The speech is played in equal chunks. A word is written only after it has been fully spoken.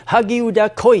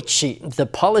Hagiuda Koichi, the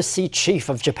policy chief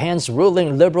of Japan's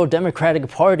ruling Liberal Democratic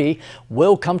Party,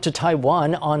 will come to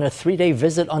Taiwan on a 3-day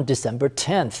visit on December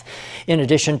 10th. In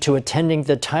addition to attending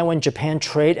the Taiwan-Japan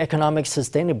Trade Economic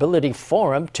Sustainability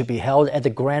Forum to be held at the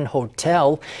Grand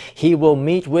Hotel, he will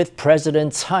meet with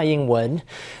President Tsai Ing-wen.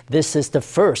 This is the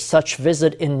first such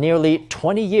visit in nearly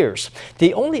 20 years.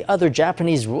 The only other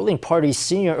Japanese ruling party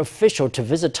senior official to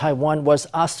visit Taiwan was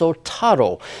Aso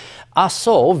Taro.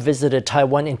 Aso visited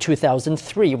Taiwan in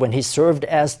 2003 when he served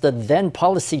as the then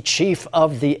policy chief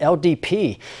of the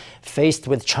LDP. Faced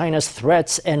with China's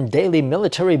threats and daily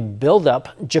military buildup,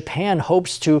 Japan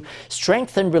hopes to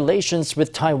strengthen relations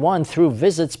with Taiwan through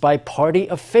visits by party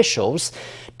officials,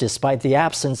 despite the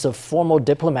absence of formal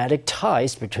diplomatic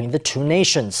ties between the two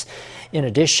nations. In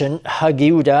addition,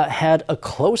 Hagiuda had a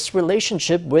close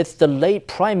relationship with the late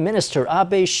Prime Minister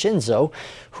Abe Shinzo,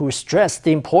 who stressed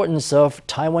the importance of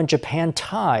Taiwan-Japan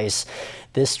ties.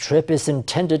 This trip is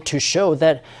intended to show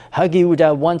that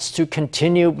Hagiuda wants to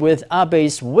continue with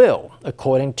Abe's will,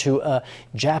 according to a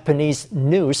Japanese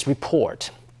news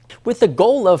report. With the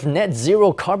goal of net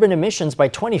zero carbon emissions by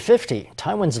 2050,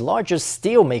 Taiwan's largest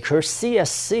steelmaker,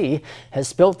 CSC,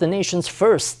 has built the nation's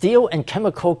first steel and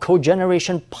chemical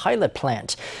cogeneration pilot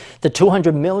plant. The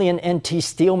 200 million NT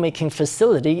steelmaking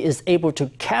facility is able to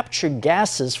capture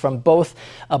gases from both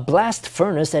a blast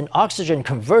furnace and oxygen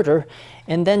converter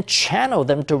and then channel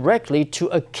them directly to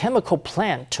a chemical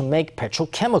plant to make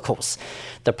petrochemicals.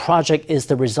 The project is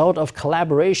the result of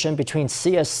collaboration between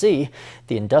CSC,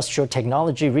 the Industrial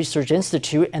Technology Research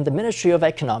Institute, and the Ministry of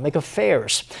Economic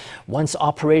Affairs. Once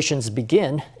operations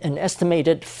begin, an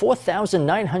estimated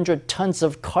 4,900 tons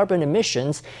of carbon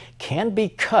emissions can be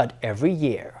cut every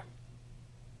year.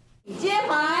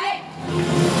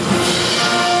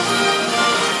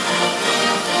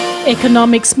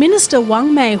 Economics Minister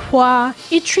Wang Meihua,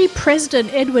 ITRI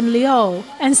President Edwin Liu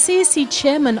and CSC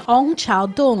Chairman Ong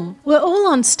Chao-dong were all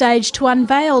on stage to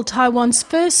unveil Taiwan's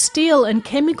first steel and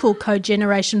chemical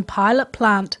cogeneration pilot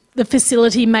plant. The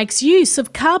facility makes use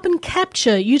of carbon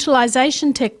capture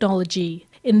utilisation technology.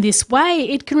 In this way,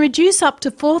 it can reduce up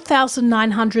to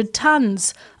 4,900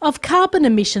 tonnes of carbon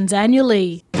emissions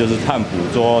annually.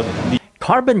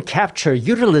 Carbon capture,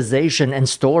 utilization, and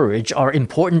storage are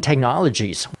important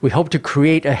technologies. We hope to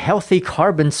create a healthy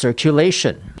carbon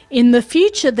circulation. In the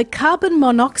future, the carbon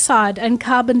monoxide and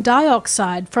carbon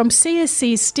dioxide from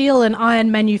CSC's steel and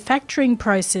iron manufacturing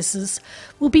processes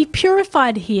will be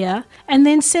purified here and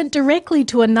then sent directly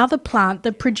to another plant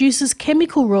that produces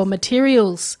chemical raw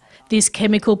materials. This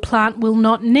chemical plant will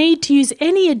not need to use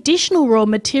any additional raw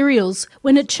materials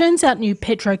when it churns out new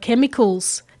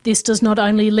petrochemicals. This does not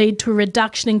only lead to a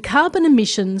reduction in carbon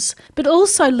emissions, but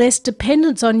also less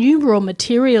dependence on new raw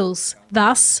materials.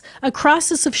 Thus, a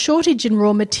crisis of shortage in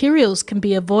raw materials can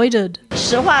be avoided.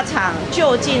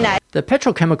 The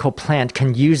petrochemical plant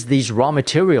can use these raw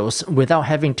materials without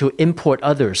having to import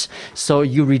others, so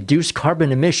you reduce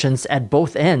carbon emissions at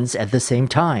both ends at the same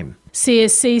time.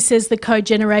 CSC says the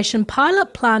cogeneration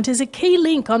pilot plant is a key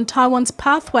link on Taiwan's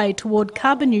pathway toward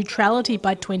carbon neutrality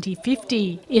by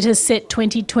 2050. It has set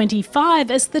 2025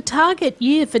 as the target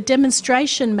year for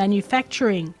demonstration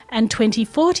manufacturing and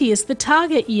 2040 as the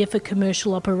target year for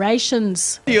commercial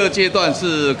operations.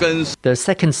 The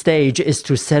second stage is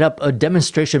to set up a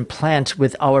demonstration plant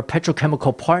with our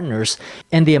petrochemical partners,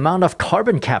 and the amount of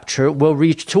carbon capture will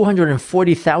reach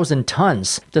 240,000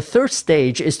 tons. The third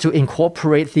stage is to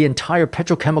incorporate the entire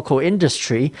petrochemical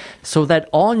industry so that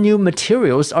all new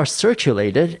materials are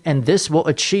circulated, and this will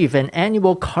achieve an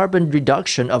annual carbon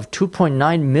reduction of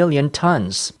 2.9 million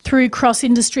tons. Through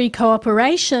cross-industry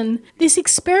cooperation, this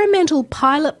experimental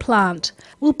pilot plant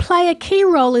will play a key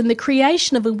role in the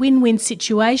creation of a win-win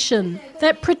situation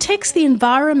that protects the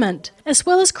environment as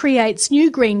well as creates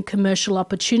new green commercial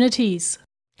opportunities.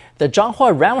 The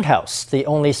Zhanghua Roundhouse, the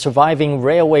only surviving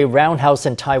railway roundhouse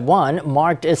in Taiwan,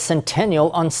 marked its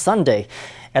centennial on Sunday.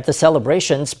 At the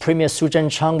celebrations, Premier Su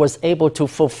Zhenchang was able to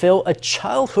fulfill a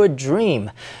childhood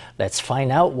dream. Let's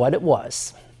find out what it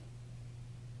was.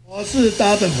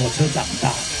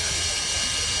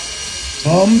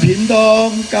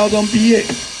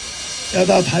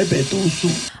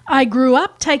 I grew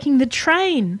up taking the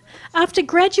train. After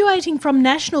graduating from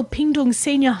National Pingtung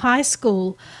Senior High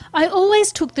School, I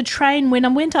always took the train when I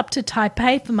went up to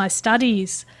Taipei for my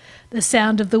studies. The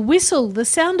sound of the whistle, the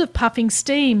sound of puffing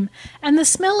steam, and the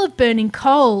smell of burning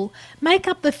coal make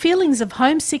up the feelings of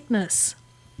homesickness.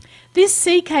 This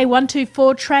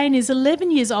CK124 train is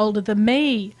 11 years older than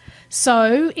me.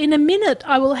 So, in a minute,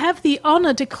 I will have the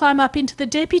honour to climb up into the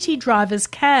deputy driver's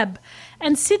cab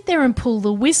and sit there and pull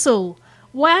the whistle.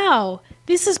 Wow,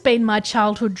 This has been my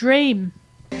childhood dream.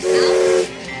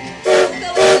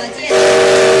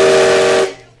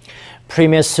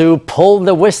 Premier Su pulled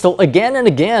the whistle again and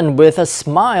again with a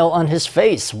smile on his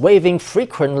face, waving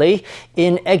frequently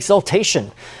in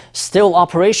exultation. Still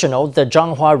operational, the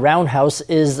Zhanghua Roundhouse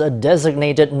is a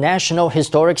designated National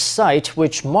Historic Site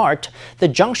which marked the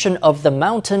junction of the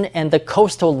mountain and the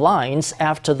coastal lines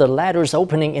after the latter's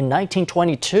opening in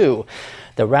 1922.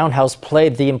 The roundhouse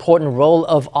played the important role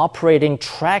of operating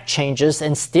track changes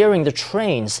and steering the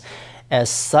trains. As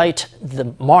site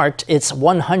marked its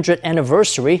 100th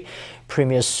anniversary,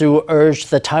 Premier Su urged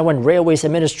the Taiwan Railways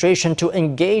Administration to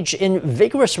engage in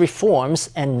vigorous reforms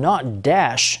and not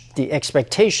dash the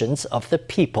expectations of the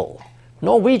people.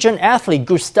 Norwegian athlete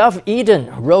Gustav Iden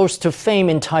rose to fame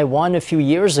in Taiwan a few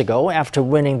years ago after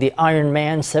winning the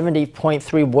Ironman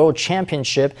 70.3 World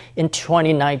Championship in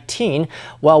 2019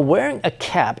 while wearing a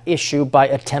cap issued by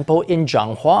a temple in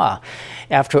Zhanghua.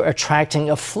 After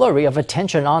attracting a flurry of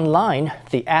attention online,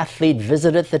 the athlete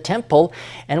visited the temple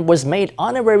and was made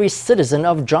honorary citizen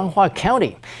of Zhanghua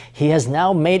County. He has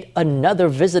now made another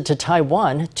visit to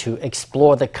Taiwan to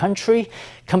explore the country,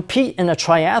 compete in a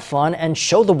triathlon, and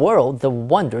show the world the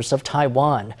wonders of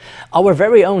Taiwan. Our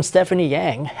very own Stephanie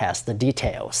Yang has the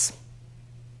details.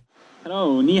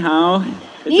 Hello, ni hao.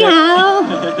 Ni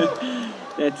hao.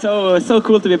 It's so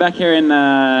cool to be back here in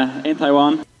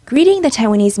Taiwan. Greeting the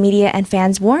Taiwanese media and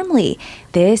fans warmly,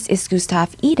 this is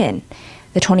Gustav Iden,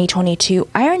 the 2022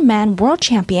 Ironman World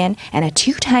Champion and a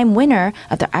two-time winner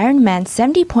of the Ironman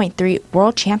 70.3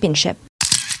 World Championship.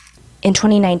 In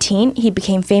 2019, he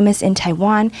became famous in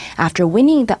Taiwan after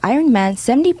winning the Ironman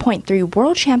 70.3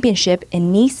 World Championship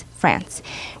in Nice, France,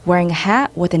 wearing a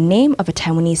hat with the name of a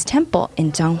Taiwanese temple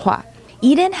in Zhanghua.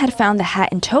 Iden had found the hat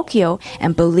in Tokyo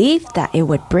and believed that it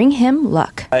would bring him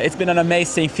luck. It's been an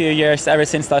amazing few years ever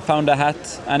since I found the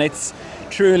hat, and it's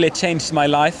truly changed my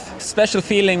life. Special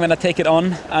feeling when I take it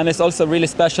on, and it's also really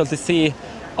special to see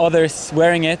others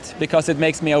wearing it because it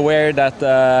makes me aware that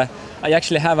I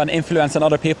actually have an influence on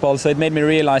other people. So it made me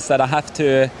realize that I have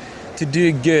to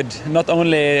do good, not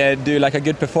only do like a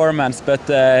good performance, but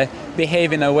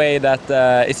behave in a way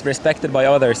that is respected by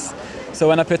others. So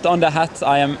when I put on the hat,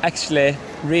 I am actually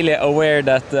really aware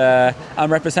that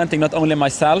I'm representing not only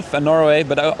myself and Norway,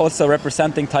 but also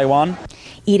representing Taiwan.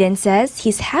 Iden says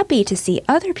he's happy to see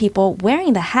other people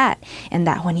wearing the hat, and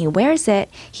that when he wears it,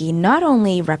 he not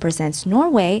only represents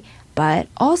Norway, but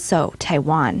also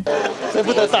Taiwan.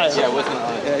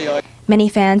 Many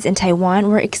fans in Taiwan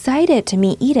were excited to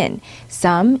meet Iden.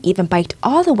 Some even biked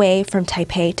all the way from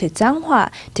Taipei to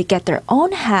Zhanghua to get their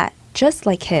own hat just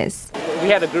like his. We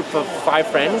had a group of 5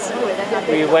 friends.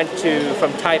 We went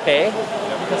from Taipei,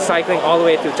 cycling all the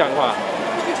way to Zhanghua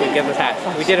to get this hat.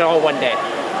 We did it all one day,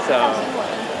 so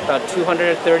about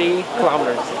 230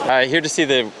 kilometers. Here to see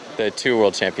the 2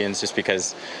 world champions, just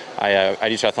because I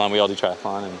do triathlon. We all do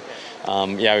triathlon,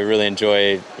 and we really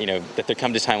enjoy that they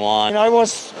come to Taiwan. I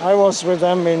was with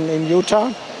them in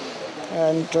Utah,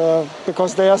 and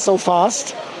because they are so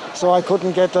fast, so I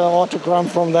couldn't get an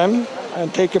autograph from them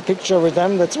and take a picture with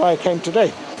them. That's why I came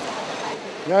today.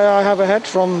 Yeah, I have a hat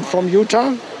from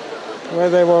Utah where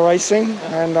they were racing,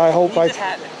 and I hope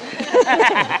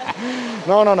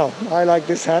No. I like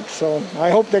this hat, so I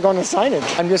hope they're going to sign it.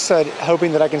 I'm just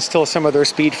hoping that I can steal some of their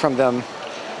speed from them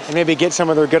and maybe get some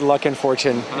of their good luck and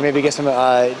fortune and maybe get some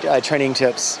training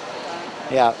tips.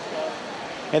 Yeah.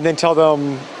 And then tell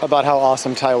them about how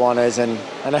awesome Taiwan is, and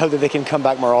I hope that they can come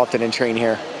back more often and train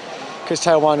here, because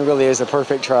Taiwan really is a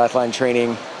perfect triathlon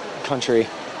training country.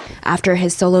 After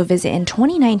his solo visit in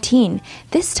 2019,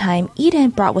 this time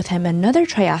Iden brought with him another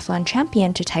triathlon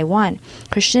champion to Taiwan,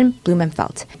 Christian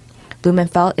Blumenfeld.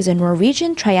 Blumenfeld is a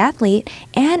Norwegian triathlete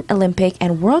and Olympic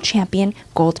and world champion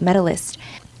gold medalist.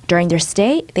 During their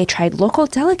stay, they tried local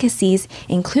delicacies,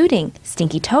 including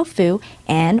stinky tofu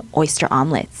and oyster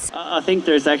omelets. I think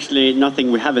there's actually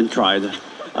nothing we haven't tried.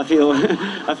 I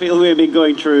feel we've been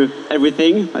going through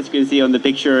everything, as you can see on the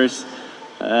pictures.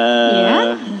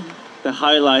 The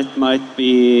highlight might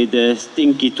be the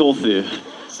stinky tofu.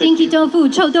 Stinky tofu,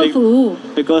 chou tofu.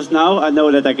 Because now I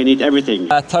know that I can eat everything.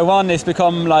 Taiwan has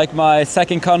become like my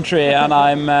second country, and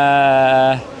I'm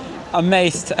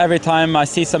amazed every time I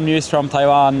see some news from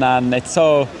Taiwan, and it's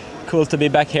so cool to be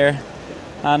back here.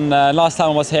 And last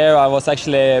time I was here, I was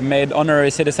actually made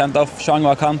honorary citizen of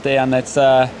Zhanghua County, and it's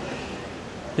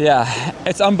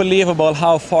unbelievable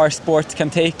how far sport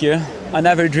can take you. I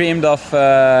never dreamed of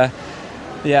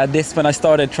this when I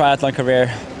started triathlon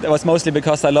career. It was mostly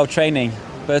because I love training,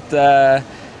 but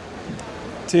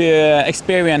to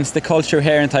experience the culture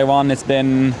here in Taiwan, it's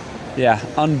been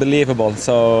unbelievable.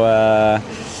 So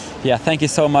yeah, thank you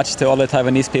so much to all the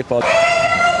Taiwanese people.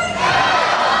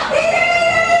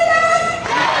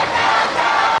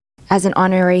 As an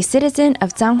honorary citizen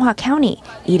of Changhua County,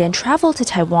 Eden traveled to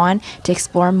Taiwan to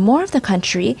explore more of the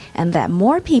country and let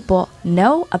more people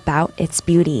know about its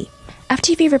beauty.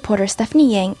 FTV reporter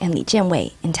Stephanie Yang and Li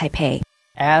Jianwei in Taipei.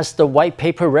 As the White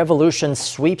Paper Revolution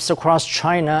sweeps across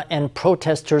China and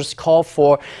protesters call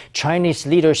for Chinese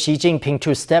leader Xi Jinping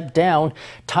to step down,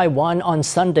 Taiwan on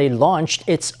Sunday launched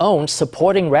its own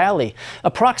supporting rally.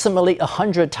 Approximately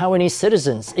 100 Taiwanese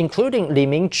citizens, including Li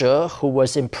Mingzhe, who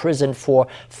was imprisoned for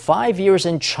 5 years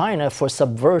in China for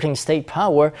subverting state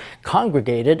power,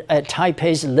 congregated at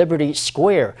Taipei's Liberty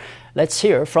Square. Let's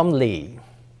hear from Li.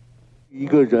 一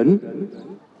个人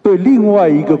对另外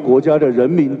一个国家的人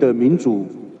民的民主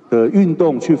的运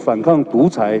动去反抗独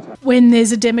裁。 When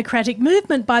there's a democratic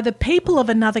movement by the people of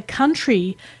another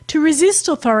country to resist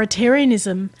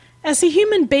authoritarianism, as a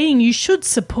human being you should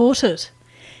support it.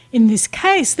 In this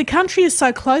case, the country is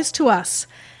so close to us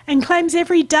and claims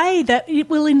every day that it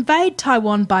will invade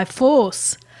Taiwan by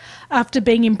force. After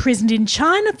being imprisoned in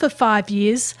China for 5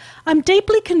 years, I'm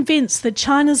deeply convinced that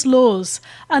China's laws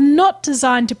are not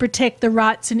designed to protect the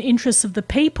rights and interests of the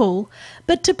people,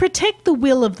 but to protect the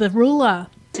will of the ruler.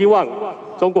 希望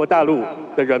中国大陆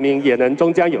的人民也能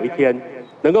终将有一天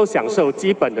能够享受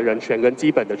基本的人权跟基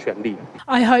本的权利。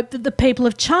 I hope that the people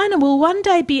of China will one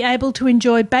day be able to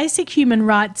enjoy basic human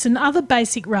rights and other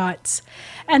basic rights,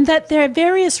 and that their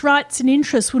various rights and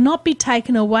interests will not be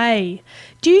taken away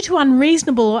due to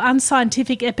unreasonable or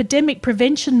unscientific epidemic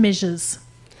prevention measures.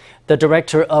 The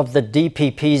director of the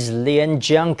DPP's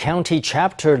Lianjiang County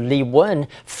chapter, Li Wen,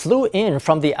 flew in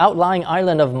from the outlying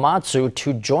island of Matsu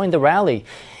to join the rally.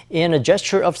 In a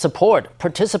gesture of support,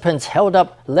 participants held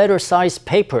up letter-sized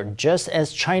paper, just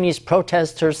as Chinese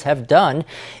protesters have done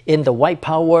in the White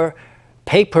Power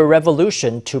Paper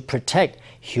Revolution to protect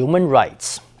human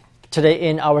rights. Today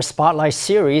in our Spotlight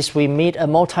series, we meet a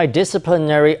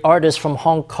multidisciplinary artist from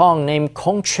Hong Kong named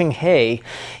Kong Ching-hei.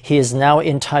 He is now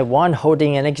in Taiwan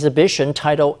holding an exhibition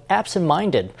titled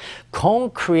Absent-Minded. Kong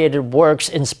created works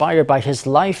inspired by his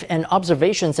life and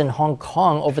observations in Hong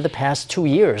Kong over the past 2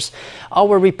 years.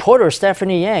 Our reporter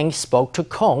Stephanie Yang spoke to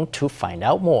Kong to find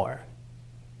out more.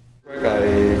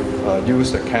 I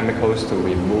use the chemicals to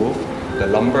remove the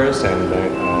numbers and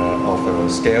of the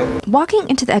scale. Walking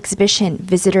into the exhibition,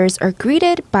 visitors are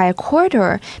greeted by a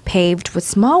corridor paved with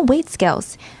small weight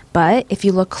scales. But if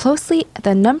you look closely,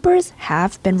 the numbers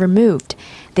have been removed.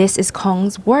 This is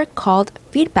Kong's work called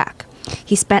Feedback.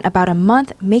 He spent about a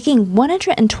month making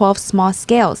 112 small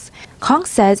scales. Kong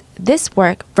says this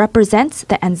work represents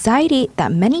the anxiety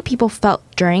that many people felt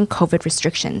during COVID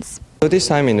restrictions. So this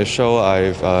time in the show,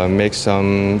 I've made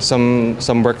some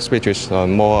works which is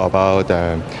more about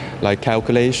like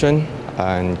calculation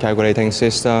and calculating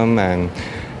system,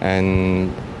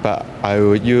 but I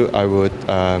would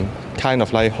kind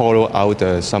of like hollow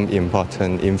out some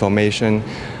important information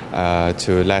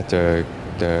to let the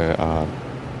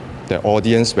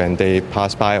audience, when they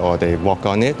pass by or they walk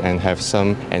on it, and have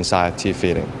some anxiety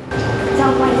feeling.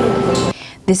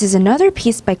 This is another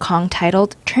piece by Kong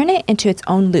titled Turn It Into Its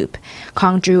Own Loop.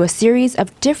 Kong drew a series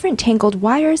of different tangled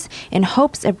wires in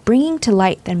hopes of bringing to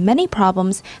light the many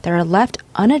problems that are left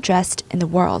unaddressed in the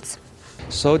world.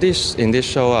 So in this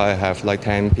show, I have like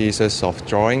 10 pieces of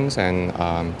drawings, and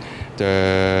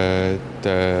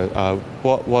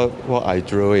what I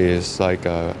drew is like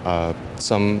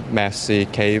some messy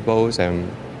cables and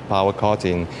power cords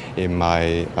in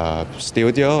my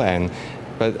studio,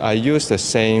 but I use the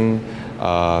same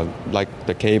like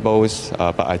the cables,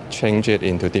 but I change it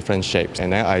into different shapes,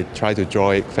 and then I try to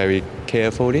draw it very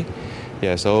carefully.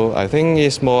 Yeah, so I think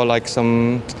it's more like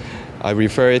I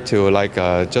refer it to like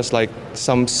just like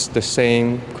the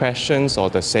same questions or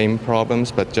the same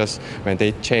problems, but just when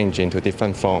they change into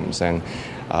different forms, and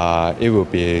it will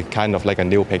be kind of like a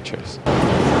new pictures.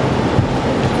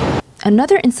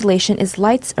 Another installation is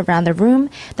lights around the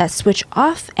room that switch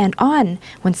off and on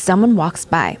when someone walks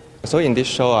by. So in this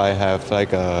show, I have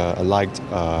like a light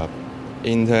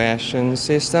interaction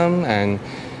system, and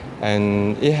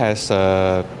it has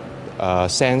a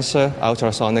sensor,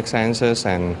 ultrasonic sensors,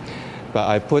 but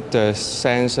I put the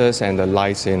sensors and the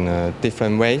lights in a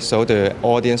different way, so the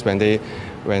audience, when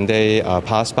they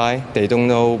pass by, they don't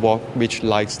know which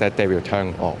lights that they will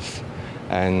turn off.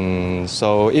 And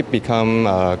so it become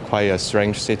quite a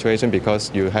strange situation,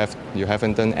 because you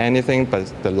haven't done anything, but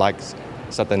the lights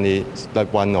suddenly,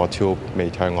 like 1 or 2 may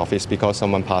turn off. It's because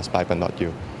someone passed by, but not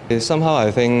you. Somehow I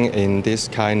think in this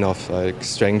kind of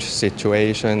strange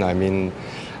situation, I mean,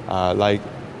 like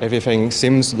everything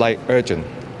seems like urgent,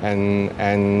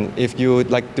 And if you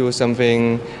like do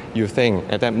something you think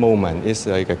at that moment is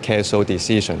like a casual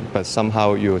decision, but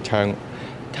somehow you turn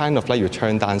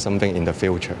down something in the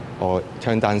future, or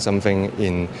turn down something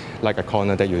in like a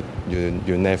corner that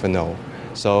you never know.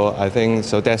 So I think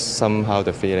that's somehow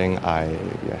the feeling I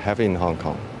have in Hong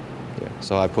Kong. Yeah.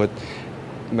 So I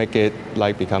make it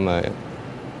like become a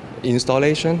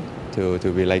installation to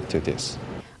relate to this.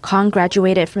 Kong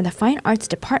graduated from the Fine Arts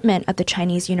Department of the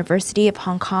Chinese University of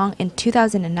Hong Kong in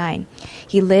 2009.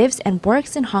 He lives and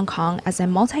works in Hong Kong as a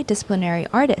multidisciplinary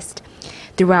artist.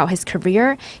 Throughout his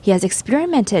career, he has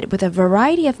experimented with a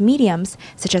variety of mediums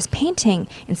such as painting,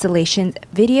 installations,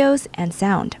 videos, and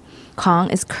sound. Kong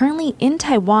is currently in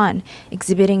Taiwan,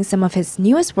 exhibiting some of his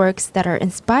newest works that are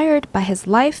inspired by his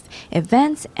life,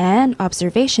 events, and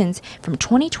observations from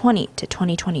 2020 to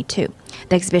 2022.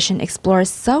 The exhibition explores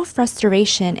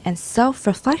self-restoration and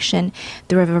self-reflection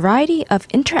through a variety of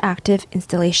interactive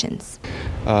installations.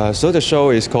 So the show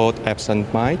is called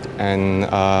Absent Mind, and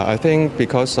I think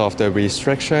because of the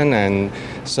restriction and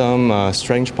some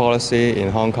strange policy in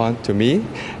Hong Kong to me,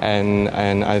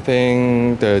 and I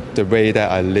think the way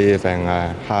that I live and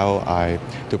how I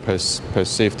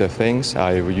perceive the things,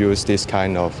 I use this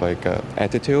kind of like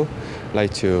attitude,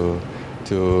 like to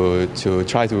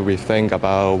try to rethink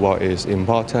about what is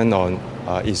important or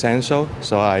essential,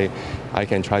 so I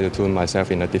can try to tune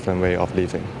myself in a different way of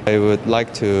living. I would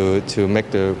like to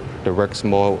make the works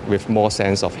with more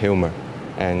sense of humor,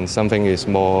 and something is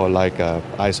more like a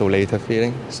isolated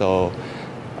feeling. So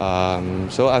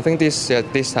I think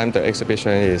this time the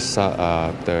exhibition is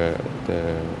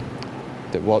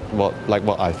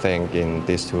what I think in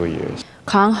these 2 years.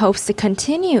 Kong hopes to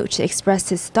continue to express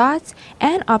his thoughts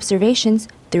and observations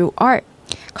through art.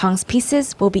 Kong's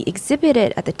pieces will be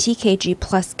exhibited at the TKG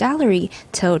Plus Gallery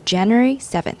till January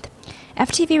 7th.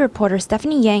 FTV reporter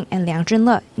Stephanie Yang and Liang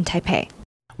Zhenle in Taipei.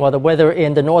 While the weather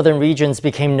in the northern regions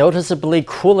became noticeably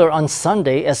cooler on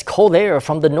Sunday as cold air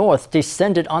from the north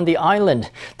descended on the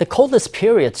island. The coldest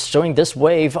periods during this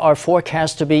wave are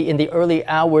forecast to be in the early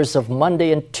hours of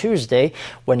Monday and Tuesday,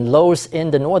 when lows in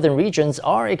the northern regions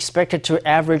are expected to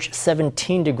average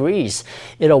 17 degrees.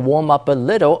 It'll warm up a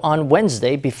little on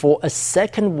Wednesday before a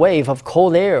second wave of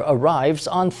cold air arrives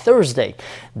on Thursday.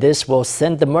 This will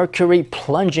send the mercury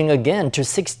plunging again to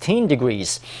 16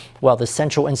 degrees. While the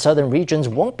central and southern regions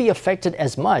won't be affected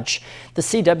as much, the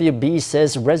CWB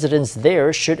says residents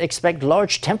there should expect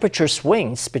large temperature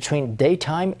swings between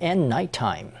daytime and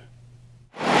nighttime.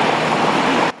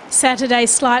 Saturday's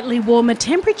slightly warmer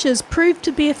temperatures proved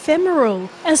to be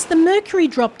ephemeral as the mercury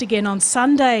dropped again on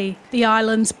Sunday. The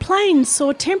island's plains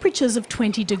saw temperatures of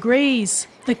 20 degrees.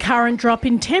 The current drop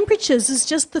in temperatures is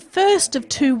just the first of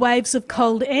 2 waves of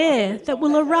cold air that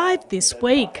will arrive this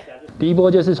week. The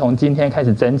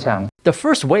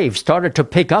first wave started to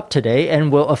pick up today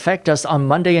and will affect us on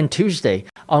Monday and Tuesday.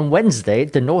 On Wednesday,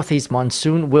 the northeast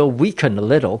monsoon will weaken a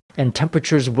little and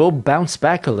temperatures will bounce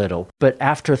back a little. But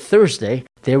after Thursday,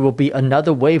 there will be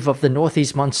another wave of the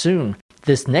northeast monsoon.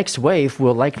 This next wave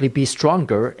will likely be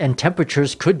stronger and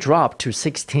temperatures could drop to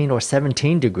 16 or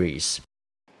 17 degrees.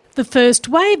 The first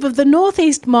wave of the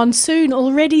northeast monsoon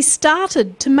already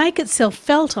started to make itself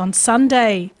felt on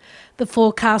Sunday. The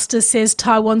forecaster says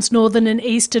Taiwan's northern and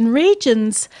eastern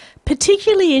regions,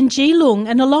 particularly in Keelung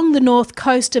and along the north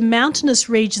coast and mountainous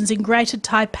regions in Greater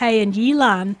Taipei and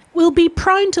Yilan, will be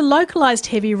prone to localised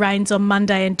heavy rains on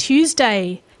Monday and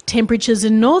Tuesday. Temperatures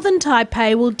in northern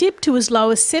Taipei will dip to as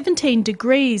low as 17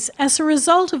 degrees as a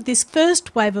result of this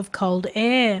first wave of cold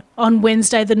air. On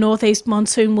Wednesday, the northeast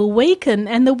monsoon will weaken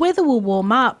and the weather will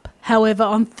warm up. However,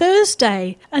 on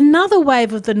Thursday, another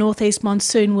wave of the northeast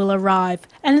monsoon will arrive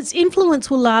and its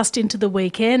influence will last into the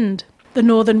weekend. The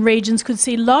northern regions could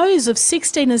see lows of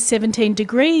 16 and 17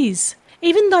 degrees.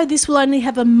 Even though this will only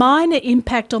have a minor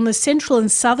impact on the central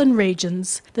and southern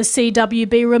regions, the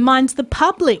CWB reminds the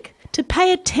public to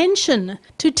pay attention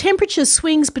to temperature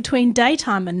swings between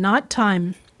daytime and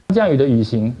nighttime.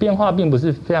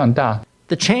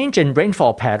 The change in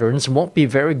rainfall patterns won't be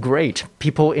very great.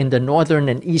 People in the northern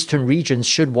and eastern regions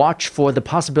should watch for the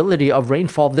possibility of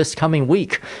rainfall this coming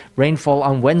week. Rainfall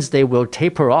on Wednesday will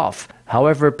taper off.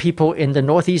 However, people in the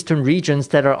northeastern regions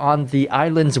that are on the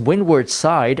island's windward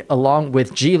side, along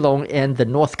with Keelung and the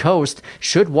north coast,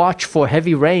 should watch for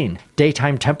heavy rain.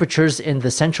 Daytime temperatures in the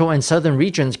central and southern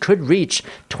regions could reach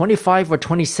 25 or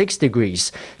 26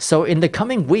 degrees. So in the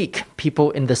coming week,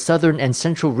 people in the southern and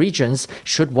central regions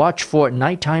should watch for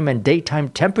nighttime and daytime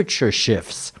temperature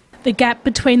shifts. The gap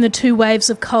between the 2 waves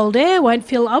of cold air won't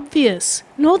feel obvious.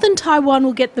 Northern Taiwan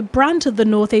will get the brunt of the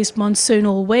northeast monsoon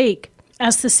all week.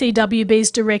 As the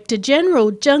CWB's Director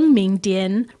General Zheng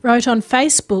Mingdian wrote on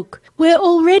Facebook, we're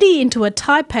already into a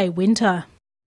Taipei winter.